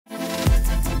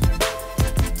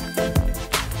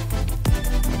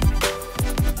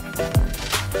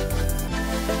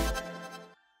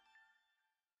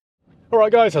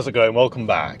Alright guys, how's it going? Welcome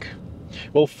back.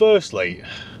 Well, firstly,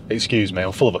 excuse me,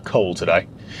 I'm full of a cold today.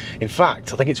 In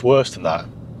fact, I think it's worse than that.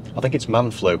 I think it's man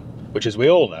flu, which as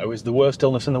we all know is the worst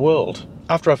illness in the world.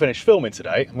 After I finish filming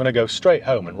today, I'm going to go straight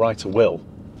home and write a will.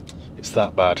 It's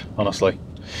that bad, honestly.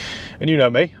 And you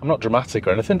know me, I'm not dramatic or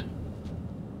anything.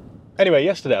 Anyway,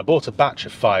 yesterday I bought a batch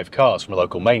of 5 cars from a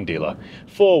local main dealer.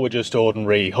 4 were just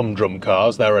ordinary humdrum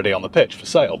cars, they're already on the pitch for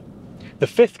sale. The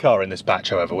 5th car in this batch,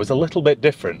 however, was a little bit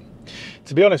different.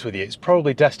 To be honest with you, it's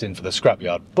probably destined for the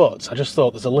scrapyard, but I just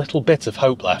thought there's a little bit of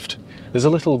hope left. There's a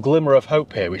little glimmer of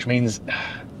hope here, which means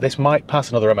this might pass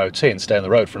another MOT and stay on the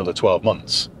road for another 12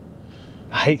 months.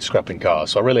 I hate scrapping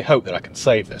cars, so I really hope that I can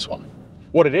save this one.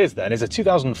 What it is then is a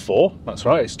 2004, that's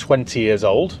right, it's 20 years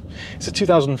old. It's a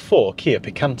 2004 Kia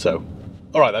Picante.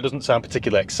 Alright, that doesn't sound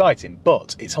particularly exciting,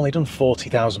 but it's only done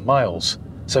 40,000 miles.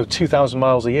 So 2,000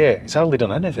 miles a year, it's hardly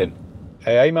done anything.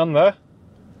 Hey man there.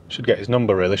 Should get his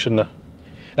number really, shouldn't I?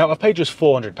 Now I've paid just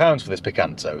 £400 for this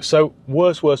Picanto, so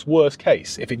worst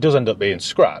case, if it does end up being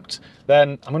scrapped,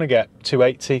 then I'm going to get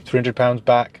 £280, £300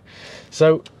 back.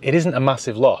 So it isn't a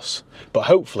massive loss, but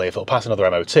hopefully if it'll pass another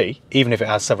MOT, even if it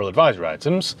has several advisory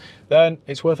items, then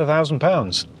it's worth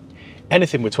 £1,000.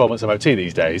 Anything with 12 months MOT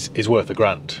these days is worth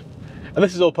 £1,000. And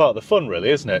this is all part of the fun really,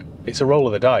 isn't it? It's a roll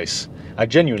of the dice. I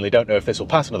genuinely don't know if this will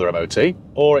pass another MOT,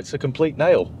 or it's a complete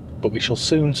nail, but we shall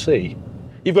soon see.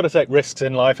 You've got to take risks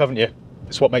in life, haven't you?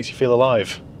 It's what makes you feel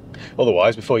alive.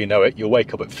 Otherwise, before you know it, you'll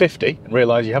wake up at 50 and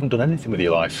realise you haven't done anything with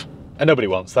your life. And nobody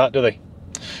wants that, do they?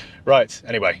 Right,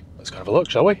 anyway, let's go have a look,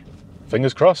 shall we?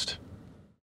 Fingers crossed.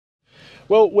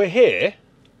 Well, we're here.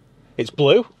 It's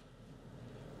blue.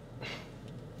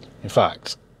 In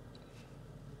fact,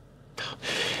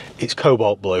 it's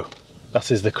cobalt blue. That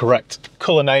is the correct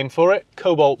colour name for it,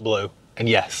 cobalt blue. And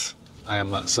yes, I am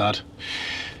that sad.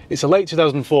 It's a late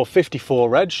 2004 54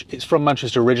 reg. It's from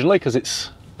Manchester originally because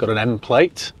it's got an M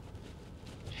plate.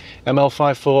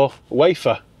 ML54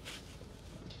 wafer.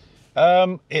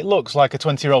 It looks like a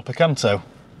 20-year-old Picanto.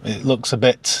 It looks a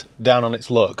bit down on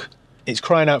its luck. It's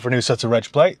crying out for a new set of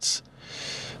reg plates.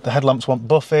 The headlamps want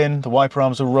buffing, the wiper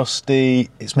arms are rusty,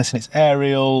 it's missing its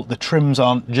aerial, the trims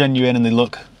aren't genuine and they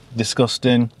look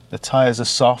disgusting. The tyres are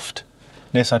soft,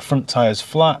 near side front tyres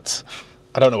flat.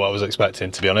 I don't know what I was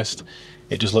expecting, to be honest.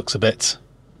 It just looks a bit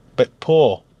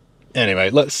poor. Anyway,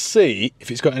 let's see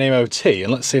if it's got any MOT and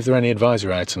let's see if there are any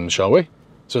advisory items, shall we?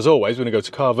 So as always, we're going to go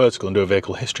to Car Vertical and do a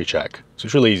vehicle history check. So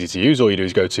it's really easy to use. All you do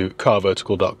is go to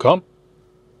carvertical.com.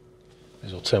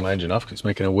 I'll turn my engine off because it's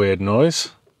making a weird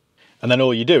noise. And then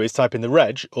all you do is type in the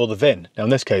reg or the VIN. Now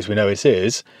in this case, we know it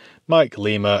is Mike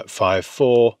Lima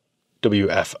 54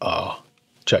 WFR.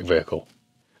 Check vehicle.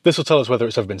 This will tell us whether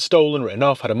it's ever been stolen, written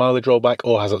off, had a mileage rollback,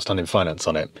 or has outstanding finance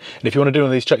on it. And if you want to do one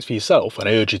of these checks for yourself, and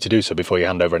I urge you to do so before you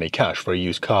hand over any cash for a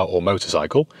used car or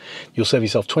motorcycle, you'll save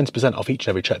yourself 20% off each and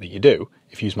every check that you do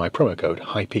if you use my promo code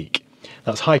HIGHPEAK.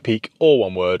 That's HIGHPEAK, all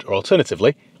one word, or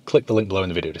alternatively, click the link below in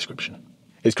the video description.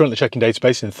 It's currently checking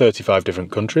database in 35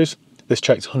 different countries. This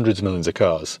checks hundreds of millions of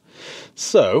cars.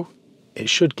 So, it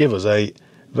should give us a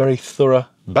very thorough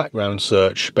background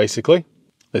search, basically.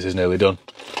 This is nearly done.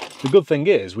 The good thing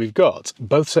is we've got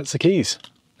both sets of keys.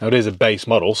 Now it is a base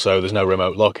model, so there's no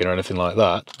remote locking or anything like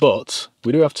that, but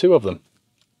we do have 2 of them.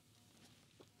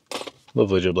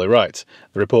 Lovely jubbly. Right,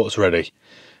 the report's ready.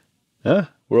 We're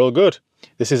all good.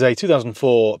 This is a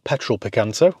 2004 petrol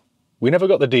Picanto. We never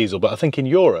got the diesel, but I think in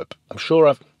Europe,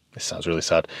 this sounds really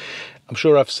sad, I'm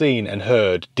sure I've seen and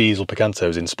heard diesel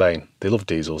Picantos in Spain. They love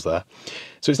diesels there.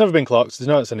 So it's never been clocked, there's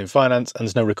no outstanding finance, and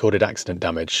there's no recorded accident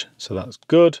damage. So that's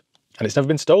good. And it's never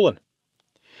been stolen.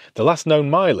 The last known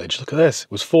mileage, look at this,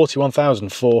 was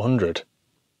 41,400.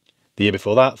 The year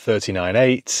before that,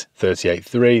 39.8,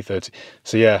 38.3, 30.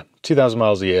 So yeah, 2,000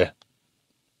 miles a year.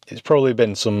 It's probably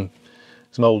been some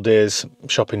old dear's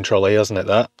shopping trolley, hasn't it,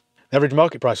 that? The average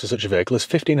market price for such a vehicle is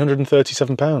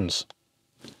 £1,537.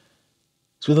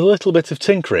 So with a little bit of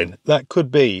tinkering, that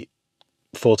could be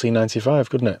 £1,495,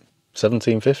 couldn't it?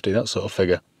 £1,750, that sort of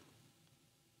figure.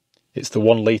 It's the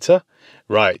 1 litre.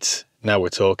 Right, now we're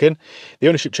talking. The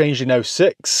ownership changed in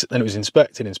 06, then it was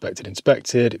inspected,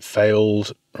 it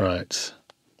failed. Right,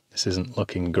 this isn't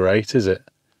looking great, is it?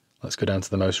 Let's go down to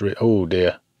the most, oh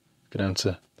dear. Go down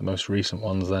to the most recent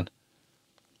ones then.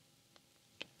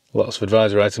 Lots of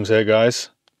advisory items here, guys.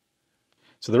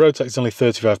 So the road tax is only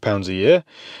 £35 a year.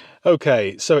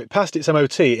 Okay, so it passed its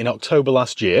MOT in October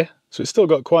last year, so it's still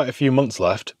got quite a few months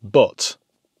left, but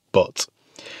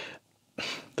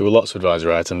there were lots of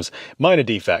advisory items. Minor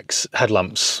defects,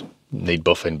 headlamps need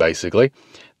buffing basically.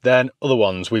 Then other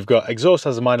ones, we've got exhaust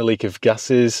has a minor leak of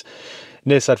gases,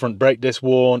 Near side front brake disc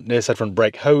worn, near side front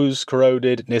brake hose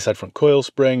corroded, near side front coil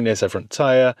spring, near side front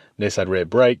tyre, near side rear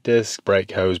brake disc,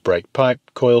 brake hose, brake pipe,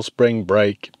 coil spring,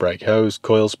 brake hose,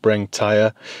 coil spring,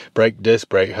 tyre, brake disc,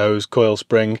 brake hose, coil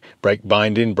spring, brake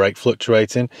binding, brake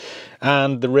fluctuating,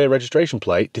 and the rear registration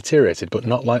plate deteriorated but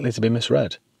not likely to be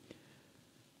misread.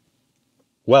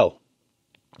 Well,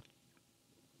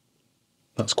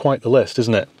 that's quite the list,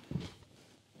 isn't it?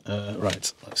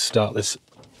 Right, let's start this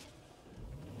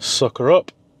sucker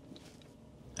up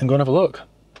and go and have a look.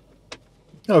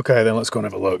 Okay, then let's go and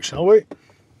have a look, shall we?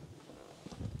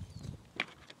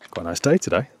 Quite a nice day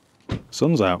today.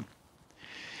 Sun's out.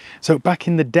 So back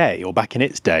in the day, or back in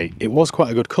its day, it was quite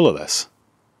a good colour, this.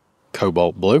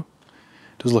 Cobalt blue.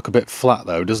 Does look a bit flat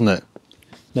though, doesn't it?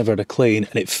 Never had a clean,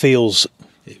 and it feels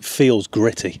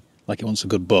gritty, like it wants a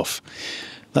good buff.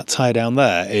 That tyre down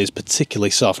there is particularly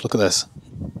soft. Look at this.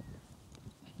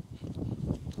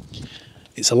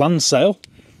 It's a land sail.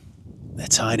 They're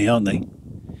tiny, aren't they?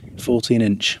 14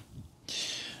 inch.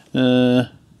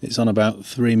 It's on about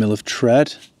 3mm of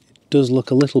tread. It does look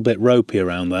a little bit ropey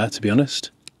around there, to be honest.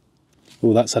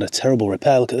 Oh, that's had a terrible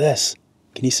repair. Look at this.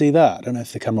 Can you see that? I don't know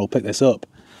if the camera will pick this up.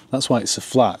 That's why it's so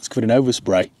flat. It's covered in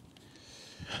overspray.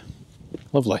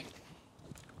 Lovely.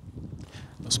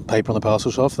 Got some paper on the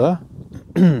parcel shelf there.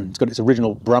 It's got its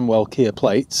original Bramwell Kia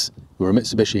plates. We're a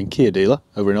Mitsubishi and Kia dealer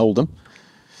over in Oldham.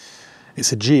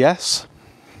 It's a GS,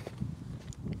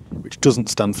 which doesn't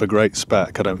stand for great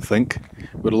spec, I don't think.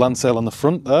 We've got a land sail on the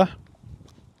front there.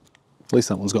 At least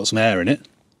that one's got some air in it.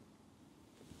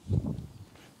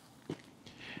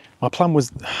 My plan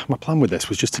with this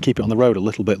was just to keep it on the road a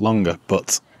little bit longer,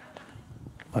 but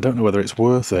I don't know whether it's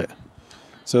worth it.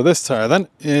 So this tyre then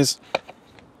is,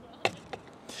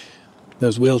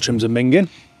 those wheel trims are minging.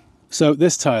 So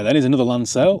this tyre then is another land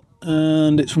sail,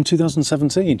 and it's from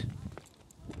 2017.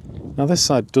 Now this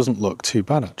side doesn't look too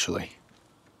bad actually.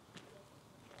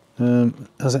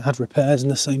 Has it had repairs in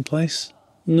the same place?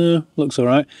 No, looks all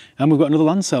right. And we've got another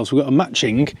land sail, so we've got a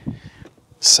matching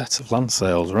set of land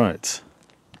sails, right.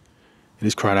 It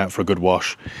is crying out for a good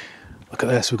wash. Look at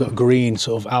this, we've got green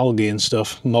sort of algae and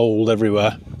stuff, mould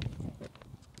everywhere.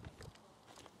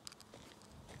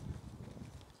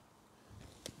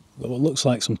 Got what looks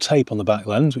like some tape on the back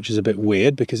lens, which is a bit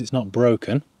weird because it's not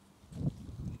broken.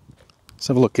 Let's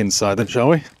have a look inside then, shall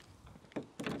we?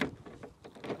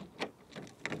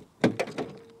 We've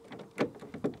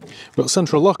got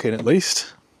central lock in at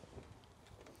least.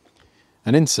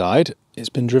 And inside, it's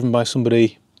been driven by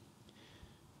somebody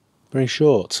very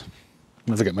short.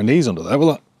 I'll never get my knees under there,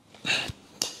 will I?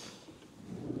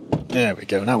 There we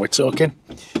go, now we're talking.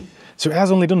 So it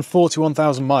has only done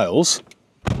 41,000 miles.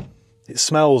 It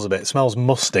smells a bit, it smells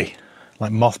musty,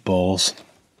 like mothballs.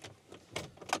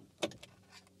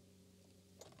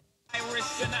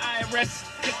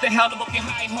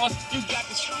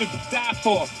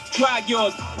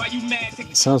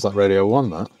 It sounds like Radio 1,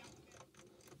 that.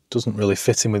 Doesn't really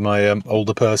fit in with my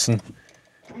older person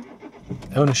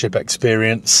ownership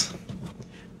experience.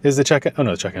 Here's the check. Oh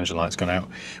no, the check engine light's gone out.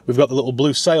 We've got the little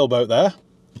blue sailboat there,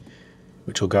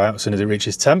 which will go out as soon as it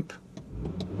reaches temp.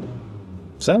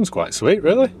 Sounds quite sweet,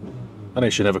 really. I know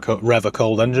you should never rev a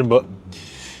cold engine, but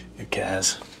who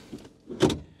cares?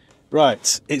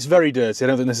 Right, it's very dirty. I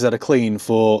don't think this has had a clean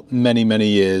for many, many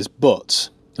years, but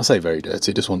I say very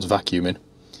dirty, it just wants vacuuming.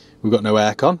 We've got no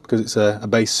aircon because it's a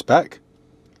base spec.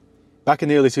 Back in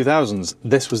the early 2000s,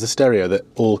 this was the stereo that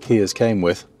all Kias came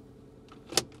with.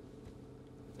 Do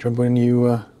you remember when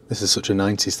you... this is such a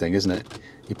 90s thing, isn't it?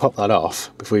 You pop that off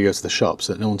before you go to the shop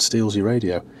so that no one steals your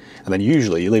radio. And then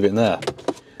usually you leave it in there.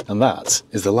 And that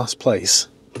is the last place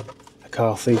a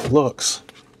car thief looks.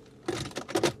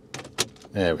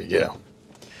 There we go.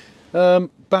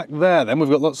 Back there then, we've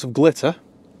got lots of glitter.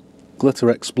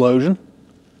 Glitter explosion.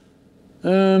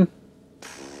 It's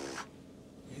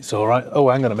all right. Oh,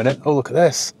 hang on a minute. Oh, look at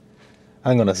this.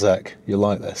 Hang on a sec. You'll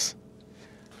like this.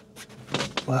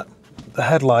 The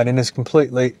headlining is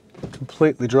completely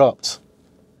dropped.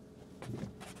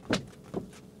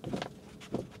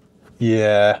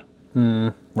 Yeah.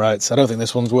 Right. I don't think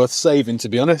this one's worth saving, to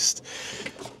be honest.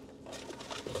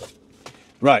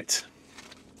 Right.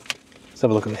 Let's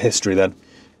have a look at the history then.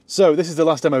 So this is the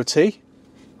last MOT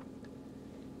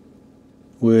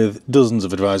with dozens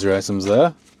of advisory items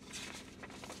there.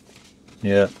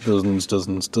 Yeah, dozens.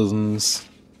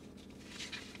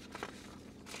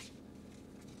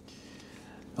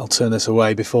 I'll turn this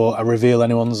away before I reveal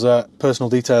anyone's personal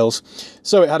details.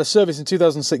 So it had a service in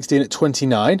 2016 at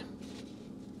 29.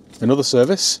 Another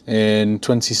service in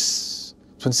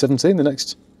 2017,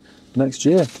 the next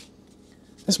year.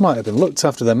 This might have been looked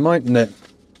after then, mightn't it?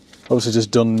 Obviously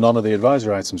just done none of the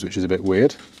advisory items, which is a bit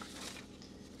weird.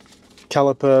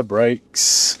 Caliper,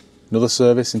 brakes, another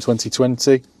service in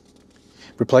 2020.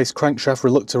 Replaced crankshaft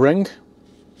reluctor ring.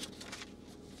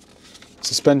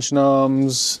 Suspension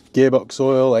arms, gearbox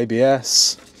oil,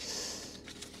 ABS.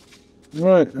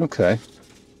 Right, okay.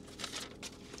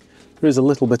 There is a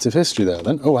little bit of history there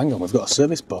then. Oh, hang on, we've got a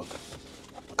service book.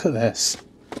 Look at this.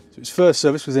 So its first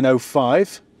service was in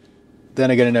 05, then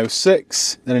again in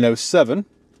 06, then in 07,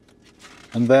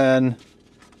 and then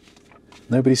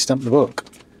nobody stamped the book.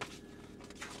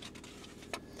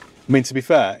 I mean, to be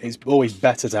fair, it's always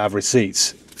better to have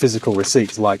receipts, physical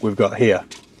receipts like we've got here,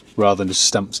 rather than just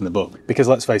stamps in the book. Because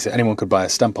let's face it, anyone could buy a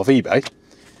stamp off eBay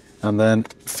and then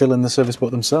fill in the service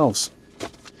book themselves.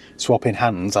 Swap in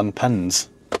hands and pens.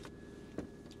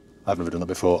 I've never done that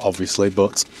before, obviously,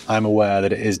 but I'm aware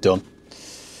that it is done.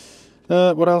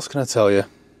 What else can I tell you?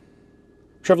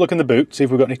 Should have a look in the boot, see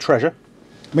if we've got any treasure.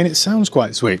 I mean, it sounds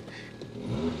quite sweet.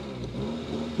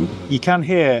 You can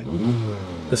hear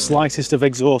the slightest of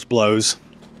exhaust blows,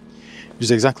 which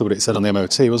is exactly what it said on the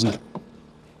MOT, wasn't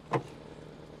it?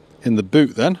 In the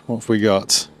boot then, what have we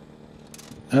got?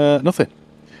 Nothing.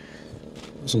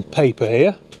 Some paper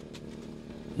here.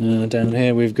 Down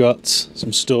here we've got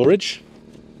some storage.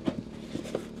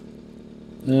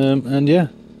 And yeah,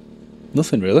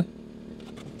 nothing really.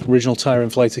 Original tyre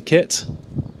inflator kit.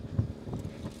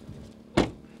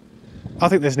 I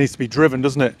think this needs to be driven,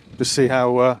 doesn't it? Just see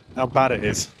how bad it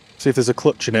is. See if there's a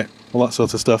clutch in it, all that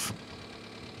sort of stuff.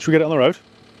 Should we get it on the road?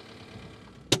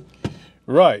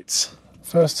 Right,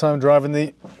 first time driving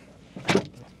the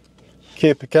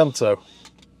Kia Piccanto.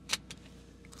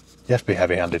 You have to be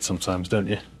heavy-handed sometimes, don't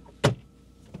you?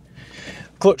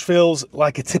 Clutch feels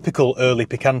like a typical early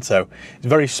Picanto. It's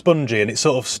very spongy and it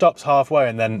sort of stops halfway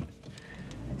and then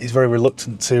it's very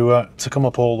reluctant to come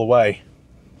up all the way.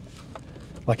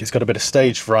 Like it's got a bit of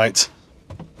stage fright.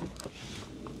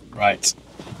 Right,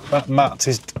 that mat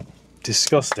is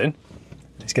disgusting.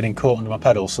 It's getting caught under my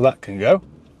pedals, so that can go.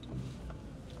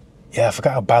 Yeah, I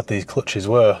forgot how bad these clutches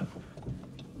were.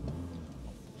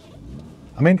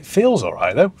 I mean, it feels all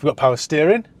right though. We've got power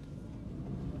steering.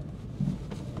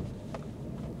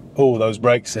 Oh, those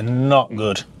brakes are not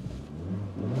good.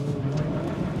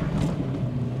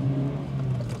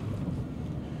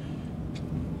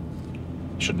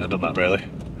 Shouldn't have done that really.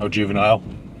 How juvenile.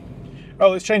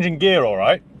 Oh, it's changing gear all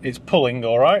right. It's pulling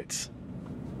all right.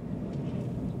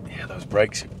 Yeah, those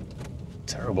brakes are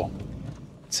terrible.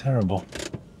 Terrible.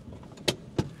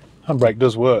 Handbrake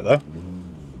does work though.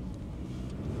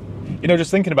 You know,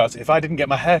 just thinking about it, if I didn't get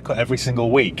my hair cut every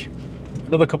single week,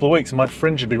 another couple of weeks and my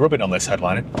fringe would be rubbing on this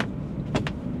headlining.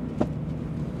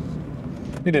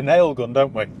 Need a nail gun,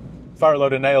 don't we? Fire a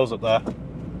load of nails up there.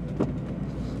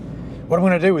 What am I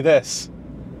going to do with this?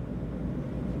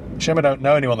 Shame I don't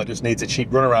know anyone that just needs a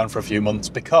cheap runaround for a few months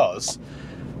because,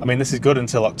 I mean, this is good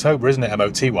until October, isn't it,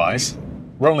 MOT-wise?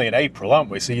 We're only in April,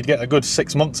 aren't we? So you'd get a good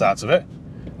 6 months out of it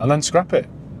and then scrap it.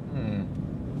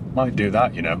 Might do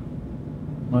that, you know.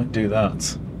 Might do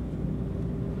that.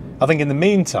 I think in the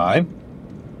meantime,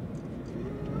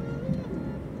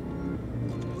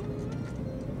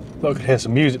 I could hear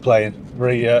some music playing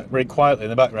very quietly in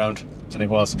the background. And it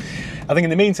was. I think in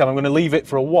the meantime, I'm going to leave it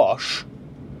for a wash,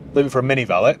 leave it for a mini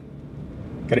valet,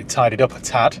 get it tidied up a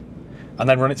tad, and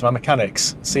then run it to my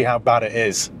mechanics, see how bad it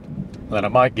is. And then I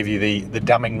might give you the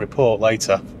damning report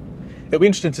later. It'll be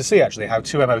interesting to see actually how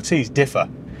two MOTs differ.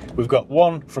 We've got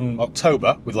one from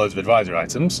October with loads of advisory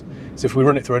items, so if we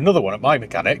run it through another one at my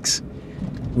mechanics,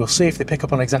 we'll see if they pick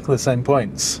up on exactly the same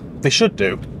points. They should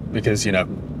do, because, you know,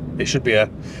 it should be a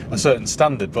certain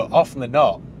standard, but often they're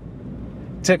not.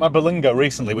 Take my Berlingo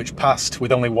recently, which passed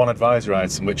with only one advisory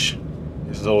item, which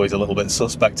is always a little bit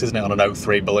suspect, isn't it, on an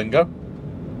 03 Berlingo?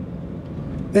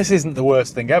 This isn't the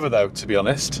worst thing ever, though, to be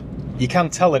honest. You can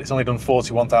tell that it's only done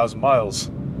 41,000 miles.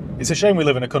 It's a shame we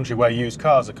live in a country where used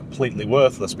cars are completely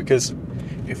worthless, because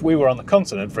if we were on the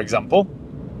continent, for example,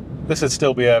 this would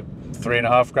still be a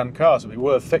 £3.5 grand car, so it'd be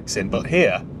worth fixing, but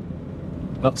here,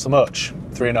 not so much.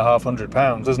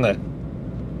 £350, isn't it?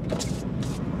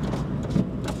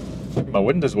 My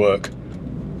windows work.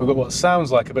 We've got what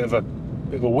sounds like a bit of a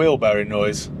wheel bearing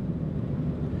noise.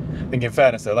 I think in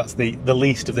fairness though, that's the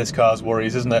least of this car's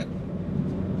worries, isn't it?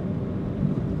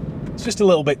 It's just a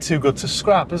little bit too good to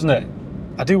scrap, isn't it?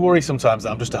 I do worry sometimes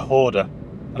that I'm just a hoarder.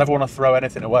 I never want to throw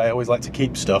anything away, I always like to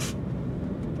keep stuff.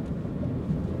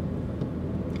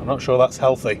 I'm not sure that's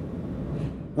healthy.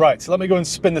 Right, so let me go and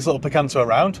spin this little Picanto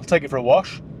around. I'll take it for a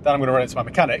wash, then I'm going to run it to my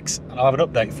mechanics, and I'll have an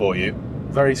update for you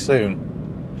very soon.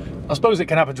 I suppose it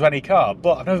can happen to any car,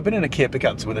 but I've never been in a Kia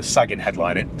Picante with a sagging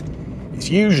headlining. It's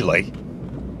usually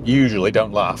usually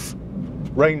don't laugh.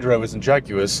 Range Rovers and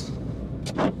Jaguars.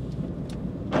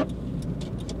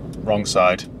 Wrong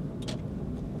side.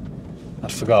 I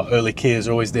forgot, early Kias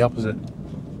are always the opposite.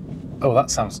 Oh,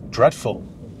 that sounds dreadful.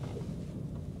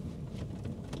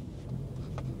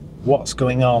 What's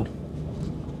going on?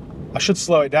 I should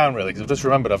slow it down really, because I've just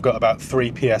remembered I've got about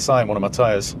 3 psi in one of my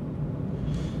tyres.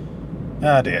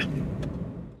 Ah dear.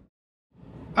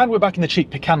 And we're back in the cheap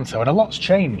Picanto, and a lot's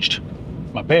changed.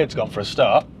 My beard's gone for a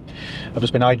start. I've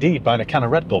just been ID'd buying a can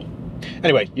of Red Bull.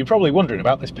 Anyway, you're probably wondering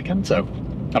about this Picanto.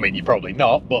 I mean, you're probably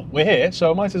not, but we're here,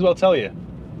 so I might as well tell you.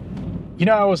 You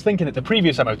know, I was thinking that the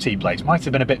previous MOT place might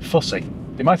have been a bit fussy.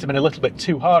 They might have been a little bit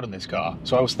too hard on this car,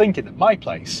 so I was thinking that my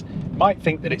place might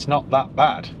think that it's not that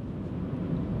bad.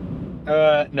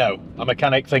 No, my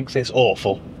mechanic thinks it's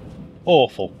awful.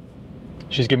 Awful.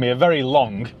 She's given me a very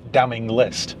long, damning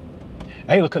list.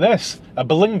 Hey, look at this, a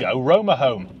Berlingo Roma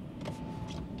home.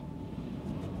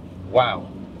 Wow,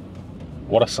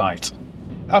 what a sight.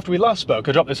 After we last spoke,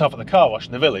 I dropped this off at the car wash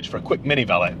in the village for a quick mini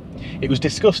valet. It was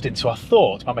disgusting, so I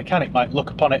thought my mechanic might look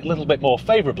upon it a little bit more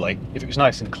favourably if it was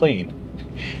nice and clean.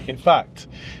 In fact,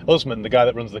 Usman, the guy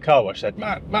that runs the car wash, said,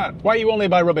 Matt, why you only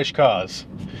buy rubbish cars?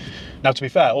 Now, to be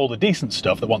fair, all the decent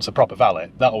stuff that wants a proper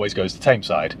valet, that always goes to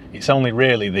Tameside. It's only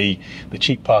really the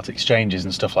cheap part exchanges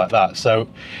and stuff like that, so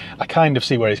I kind of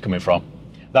see where he's coming from.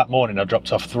 That morning I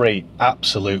dropped off 3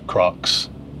 absolute crocs.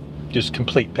 Just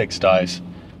complete pigsties.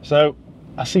 So,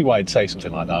 I see why he'd say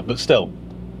something like that, but still,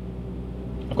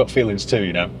 I've got feelings too,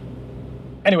 you know.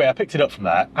 Anyway, I picked it up from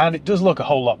there, and it does look a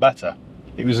whole lot better.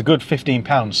 It was a good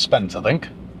 £15 spent, I think.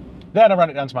 Then I ran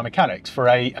it down to my mechanics for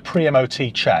a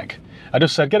pre-MOT check. I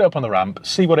just said, get it up on the ramp,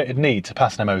 see what it'd need to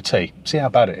pass an MOT, see how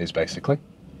bad it is, basically.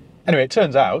 Anyway, it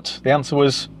turns out the answer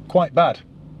was quite bad.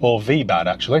 Or V-bad,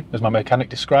 actually, as my mechanic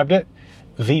described it.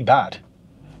 V-bad.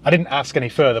 I didn't ask any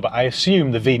further, but I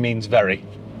assume the V means very.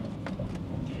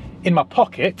 In my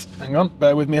pocket, hang on,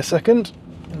 bear with me a second.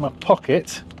 In my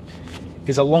pocket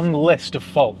is a long list of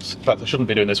faults. In fact, I shouldn't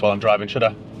be doing this while I'm driving, should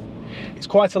I? It's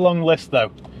quite a long list, though.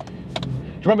 Do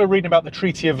you remember reading about the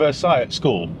Treaty of Versailles at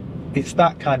school? It's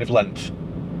that kind of length.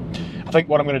 I think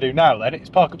what I'm going to do now, then, is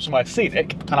park up somewhere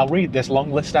scenic, and I'll read this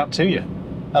long list out to you.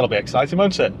 That'll be exciting,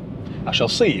 won't it? I shall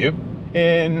see you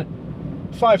in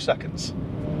 5 seconds.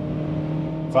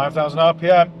 5,000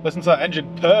 RPM. Listen to that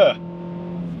engine purr.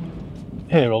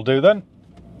 Here will do then.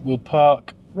 We'll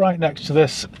park right next to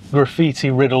this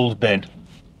graffiti-riddled bin.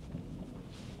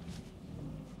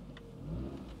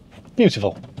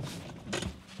 Beautiful.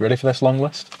 Ready for this long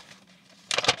list?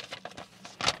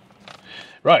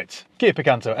 Right, Kia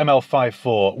Picante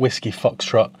ML54 Whiskey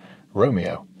Foxtrot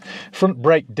Romeo. Front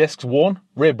brake discs worn,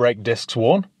 rear brake discs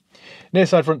worn. Near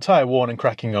side front tyre worn and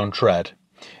cracking on tread.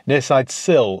 Near side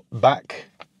sill back,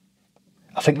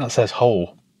 I think that says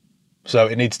hole. So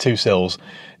it needs 2 sills,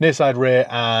 near side rear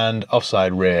and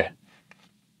offside rear.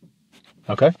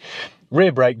 Okay.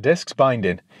 Rear brake discs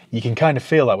binding. You can kind of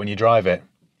feel that when you drive it.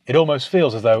 It almost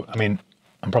feels as though, I mean,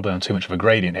 I'm probably on too much of a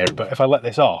gradient here, but if I let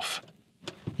this off,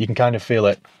 you can kind of feel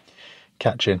it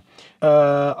catching.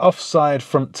 Offside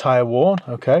front tyre worn,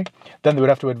 okay. Then they would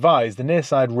have to advise the near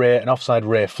side rear and offside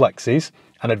rear flexes,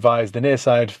 and advise the near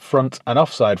side front and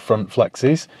offside front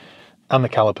flexes, and the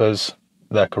calipers,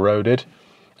 they're corroded.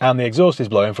 And the exhaust is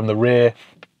blowing from the rear,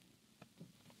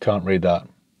 can't read that,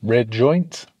 rear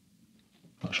joint?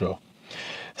 Not sure.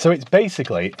 So it's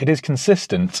basically, it is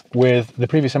consistent with the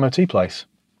previous MOT place.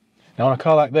 Now on a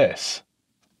car like this,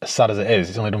 as sad as it is,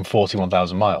 it's only done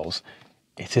 41,000 miles,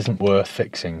 it isn't worth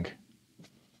fixing.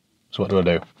 So what do I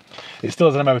do? It still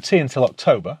has an MOT until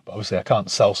October, but obviously I can't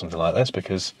sell something like this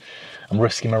because I'm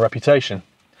risking my reputation.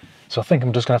 So I think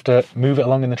I'm just going to have to move it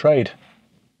along in the trade.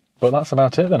 But that's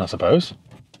about it then, I suppose.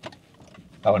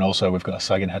 Oh, and also we've got a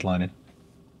sagging headlining.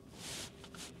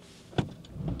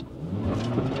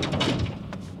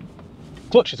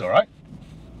 Clutch is all right.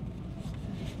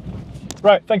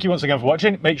 Right, thank you once again for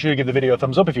watching. Make sure you give the video a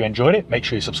thumbs up if you enjoyed it. Make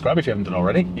sure you subscribe if you haven't done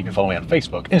already. You can follow me on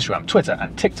Facebook, Instagram, Twitter,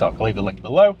 and TikTok. I'll leave the link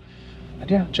below. And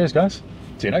yeah, cheers guys.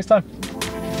 See you next time.